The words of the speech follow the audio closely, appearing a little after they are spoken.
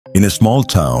In a small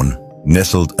town,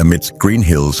 nestled amidst green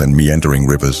hills and meandering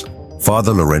rivers,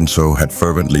 Father Lorenzo had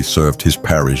fervently served his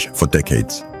parish for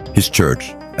decades. His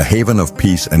church, a haven of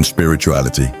peace and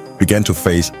spirituality, began to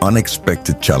face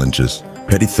unexpected challenges,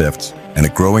 petty thefts, and a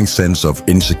growing sense of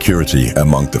insecurity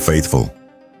among the faithful.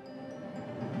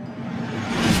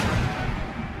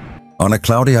 On a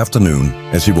cloudy afternoon,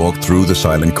 as he walked through the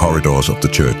silent corridors of the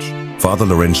church, Father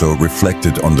Lorenzo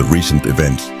reflected on the recent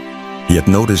events. He had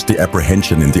noticed the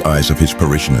apprehension in the eyes of his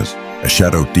parishioners, a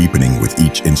shadow deepening with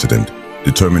each incident.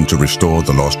 Determined to restore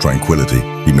the lost tranquility,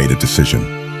 he made a decision.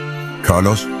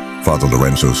 "Carlos," Father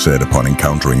Lorenzo said upon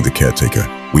encountering the caretaker,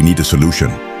 "we need a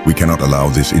solution. We cannot allow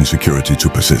this insecurity to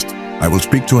persist. I will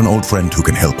speak to an old friend who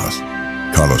can help us."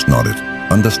 Carlos nodded,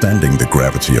 understanding the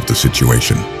gravity of the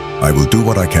situation. "I will do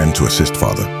what I can to assist,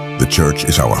 Father. The church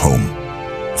is our home."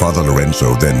 Father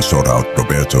Lorenzo then sought out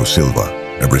Roberto Silva,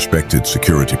 a respected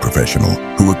security professional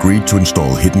who agreed to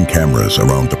install hidden cameras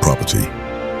around the property.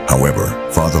 However,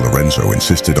 Father Lorenzo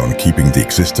insisted on keeping the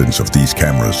existence of these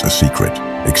cameras a secret,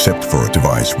 except for a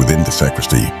device within the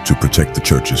sacristy to protect the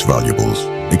church's valuables.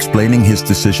 Explaining his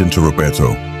decision to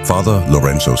Roberto, Father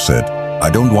Lorenzo said,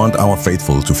 "I don't want our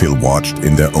faithful to feel watched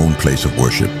in their own place of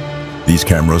worship. These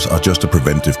cameras are just a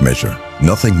preventive measure,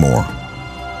 nothing more."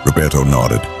 Roberto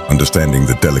nodded, understanding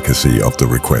the delicacy of the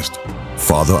request.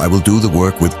 "Father, I will do the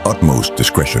work with utmost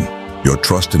discretion. Your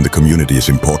trust in the community is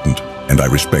important, and I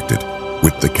respect it."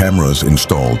 With the cameras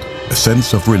installed, a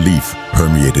sense of relief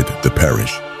permeated the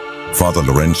parish. Father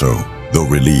Lorenzo, though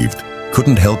relieved,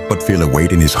 couldn't help but feel a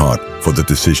weight in his heart for the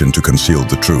decision to conceal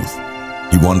the truth.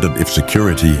 He wondered if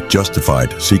security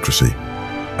justified secrecy.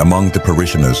 Among the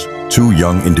parishioners, two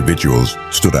young individuals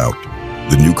stood out: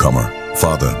 the newcomer,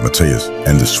 Father Matthias,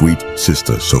 and the sweet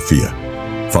Sister Sophia.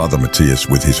 Father Matthias,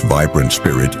 with his vibrant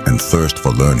spirit and thirst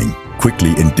for learning,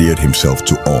 quickly endeared himself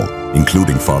to all,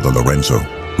 including Father Lorenzo,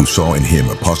 who saw in him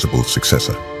a possible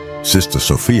successor. Sister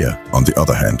Sophia, on the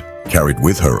other hand, carried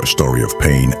with her a story of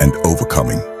pain and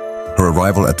overcoming. Her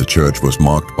arrival at the church was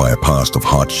marked by a past of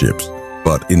hardships,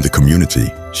 but in the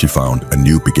community, she found a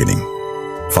new beginning.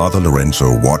 Father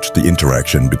Lorenzo watched the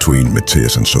interaction between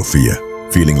Matthias and Sophia,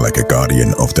 feeling like a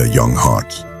guardian of their young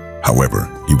hearts. However,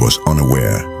 he was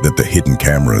unaware that the hidden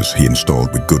cameras he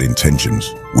installed with good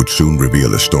intentions would soon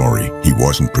reveal a story he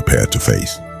wasn't prepared to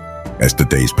face. As the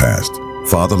days passed,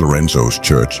 Father Lorenzo's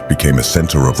church became a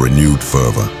center of renewed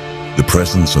fervor. The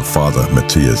presence of Father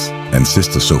Matthias and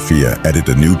Sister Sophia added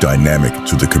a new dynamic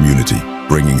to the community,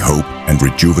 bringing hope and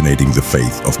rejuvenating the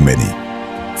faith of many.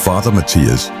 Father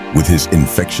Matthias, with his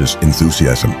infectious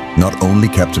enthusiasm, not only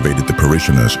captivated the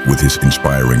parishioners with his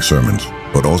inspiring sermons,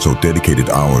 but also dedicated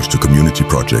hours to community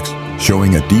projects,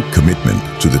 showing a deep commitment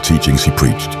to the teachings he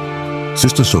preached.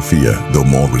 Sister Sophia, though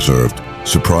more reserved,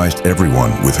 surprised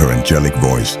everyone with her angelic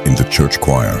voice in the church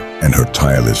choir and her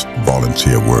tireless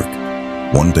volunteer work.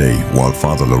 One day, while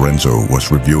Father Lorenzo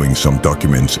was reviewing some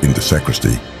documents in the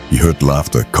sacristy, he heard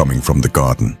laughter coming from the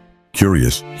garden.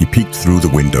 Curious, he peeked through the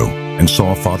window and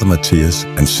saw Father Matthias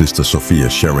and Sister Sophia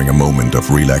sharing a moment of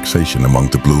relaxation among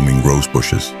the blooming rose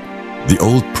bushes. The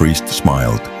old priest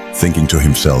smiled, thinking to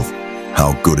himself,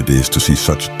 how good it is to see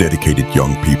such dedicated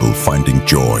young people finding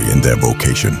joy in their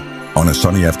vocation. On a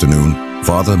sunny afternoon,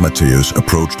 Father Matthias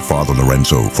approached Father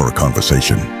Lorenzo for a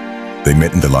conversation. They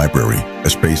met in the library, a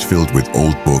space filled with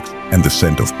old books and the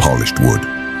scent of polished wood.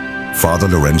 "Father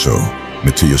Lorenzo,"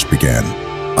 Matthias began,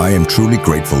 "I am truly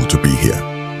grateful to be here.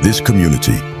 This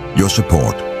community, your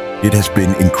support, it has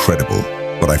been incredible,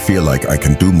 but I feel like I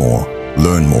can do more,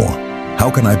 learn more. How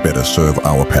can I better serve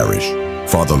our parish?"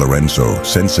 Father Lorenzo,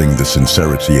 sensing the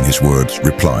sincerity in his words,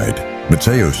 replied,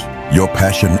 "Matthias, your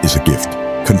passion is a gift.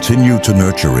 Continue to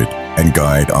nurture it and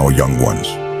guide our young ones.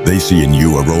 They see in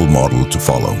you a role model to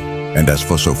follow. And as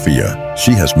for Sophia,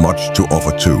 she has much to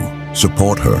offer too.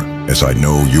 Support her, as I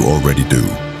know you already do."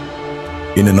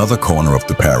 In another corner of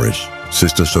the parish,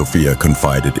 Sister Sophia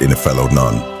confided in a fellow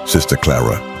nun, Sister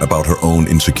Clara, about her own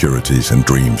insecurities and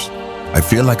dreams. "I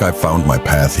feel like I've found my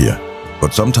path here,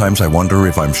 but sometimes I wonder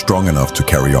if I'm strong enough to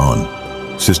carry on."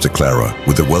 Sister Clara,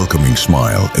 with a welcoming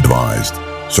smile, advised,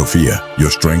 "Sophia,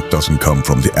 your strength doesn't come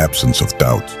from the absence of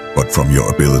doubt, but from your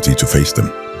ability to face them.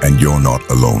 And you're not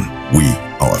alone. We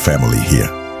are a family here."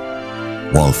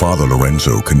 While Father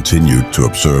Lorenzo continued to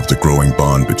observe the growing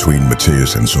bond between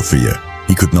Matthias and Sophia,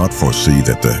 he could not foresee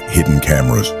that the hidden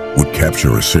cameras would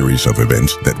capture a series of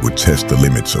events that would test the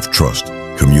limits of trust,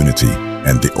 community,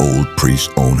 and the old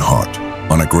priest's own heart.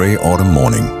 On a gray autumn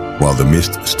morning, while the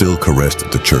mist still caressed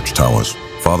the church towers,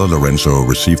 Father Lorenzo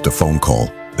received a phone call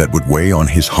that would weigh on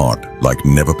his heart like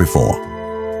never before.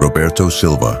 Roberto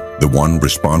Silva, the one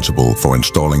responsible for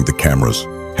installing the cameras,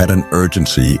 had an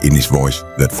urgency in his voice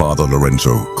that Father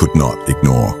Lorenzo could not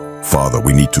ignore. "Father,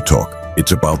 we need to talk.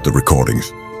 It's about the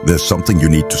recordings. There's something you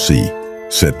need to see,"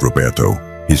 said Roberto,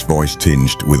 his voice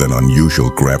tinged with an unusual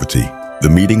gravity. The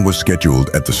meeting was scheduled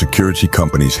at the security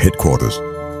company's headquarters,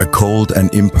 a cold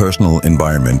and impersonal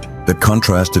environment that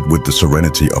contrasted with the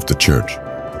serenity of the church.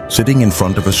 Sitting in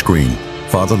front of a screen,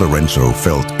 Father Lorenzo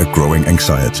felt a growing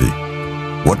anxiety.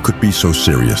 What could be so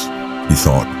serious, he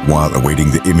thought, while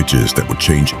awaiting the images that would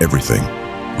change everything.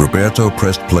 Roberto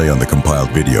pressed play on the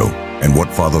compiled video, and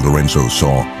what Father Lorenzo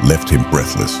saw left him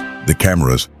breathless. The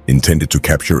cameras, intended to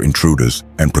capture intruders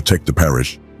and protect the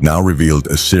parish, now revealed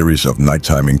a series of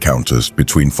nighttime encounters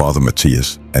between Father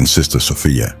Matthias and Sister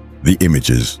Sophia. The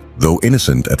images, though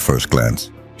innocent at first glance,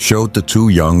 showed the two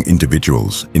young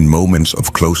individuals in moments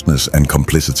of closeness and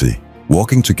complicity,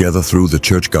 walking together through the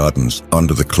church gardens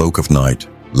under the cloak of night,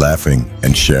 laughing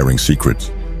and sharing secrets.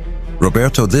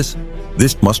 "Roberto, this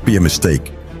must be a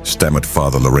mistake," stammered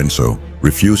Father Lorenzo,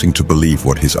 refusing to believe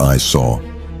what his eyes saw.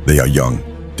 "They are young,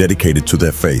 dedicated to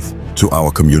their faith, to our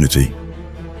community."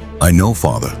 "I know,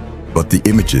 Father, but the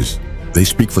images, they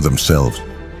speak for themselves,"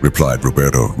 replied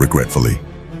Roberto regretfully.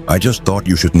 "I just thought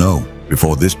you should know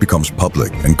before this becomes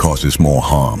public and causes more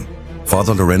harm."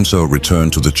 Father Lorenzo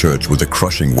returned to the church with a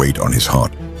crushing weight on his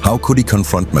heart. How could he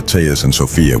confront Matthias and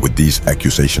Sophia with these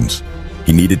accusations?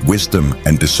 He needed wisdom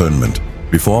and discernment.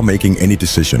 Before making any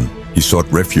decision, he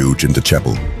sought refuge in the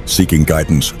chapel, seeking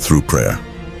guidance through prayer.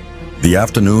 The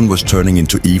afternoon was turning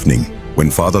into evening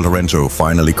when Father Lorenzo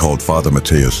finally called Father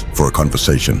Matthias for a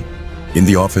conversation. In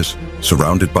the office,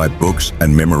 surrounded by books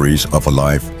and memories of a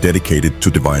life dedicated to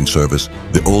divine service,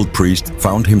 the old priest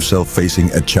found himself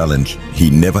facing a challenge he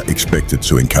never expected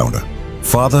to encounter.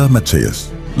 "Father Matthias,"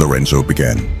 Lorenzo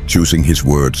began, choosing his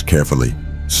words carefully,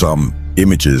 "some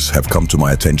images have come to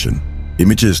my attention,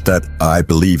 images that I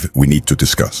believe we need to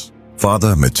discuss."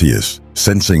 Father Matthias,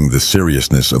 sensing the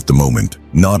seriousness of the moment,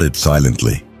 nodded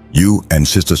silently. "You and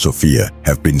Sister Sophia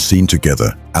have been seen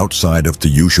together outside of the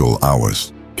usual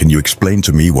hours. Can you explain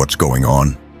to me what's going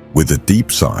on?" With a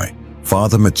deep sigh,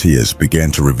 Father Matthias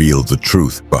began to reveal the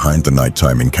truth behind the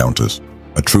nighttime encounters,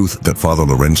 a truth that Father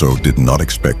Lorenzo did not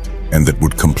expect and that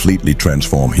would completely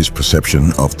transform his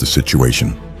perception of the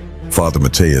situation. Father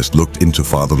Matthias looked into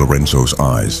Father Lorenzo's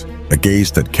eyes, a gaze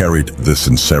that carried the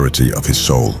sincerity of his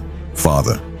soul.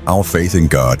 "Father, our faith in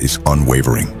God is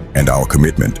unwavering, and our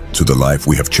commitment to the life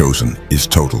we have chosen is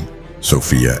total.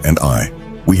 Sophia and I,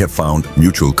 we have found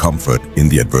mutual comfort in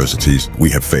the adversities we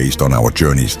have faced on our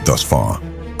journeys thus far.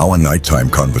 Our nighttime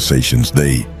conversations,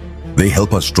 they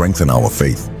help us strengthen our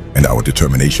faith and our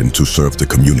determination to serve the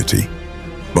community."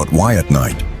 "But why at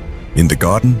night? In the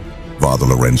garden?" Father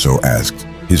Lorenzo asked,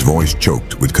 his voice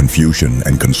choked with confusion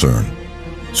and concern.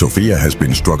 "Sophia has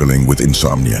been struggling with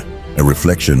insomnia, a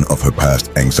reflection of her past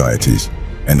anxieties,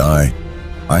 and I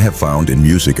have found in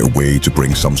music a way to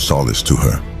bring some solace to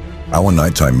her. Our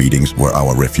nighttime meetings were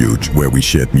our refuge, where we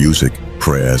shared music,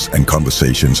 prayers, and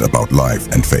conversations about life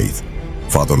and faith."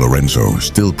 Father Lorenzo,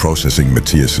 still processing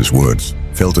Matthias's words,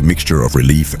 felt a mixture of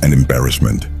relief and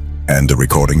embarrassment. "And the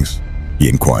recordings?" he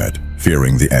inquired,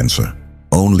 fearing the answer.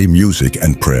 "Only music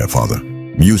and prayer, Father.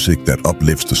 Music that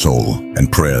uplifts the soul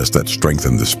and prayers that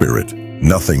strengthen the spirit.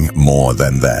 Nothing more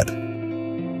than that."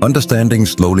 Understanding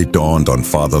slowly dawned on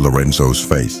Father Lorenzo's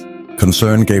face.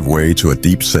 Concern gave way to a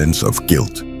deep sense of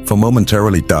guilt for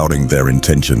momentarily doubting their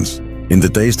intentions. In the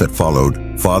days that followed,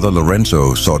 Father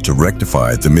Lorenzo sought to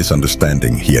rectify the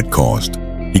misunderstanding he had caused.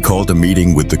 He called a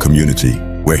meeting with the community,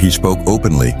 where he spoke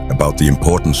openly about the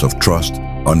importance of trust,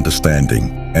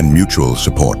 understanding, and mutual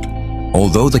support.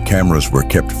 Although the cameras were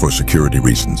kept for security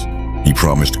reasons, he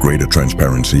promised greater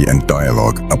transparency and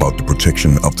dialogue about the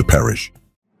protection of the parish.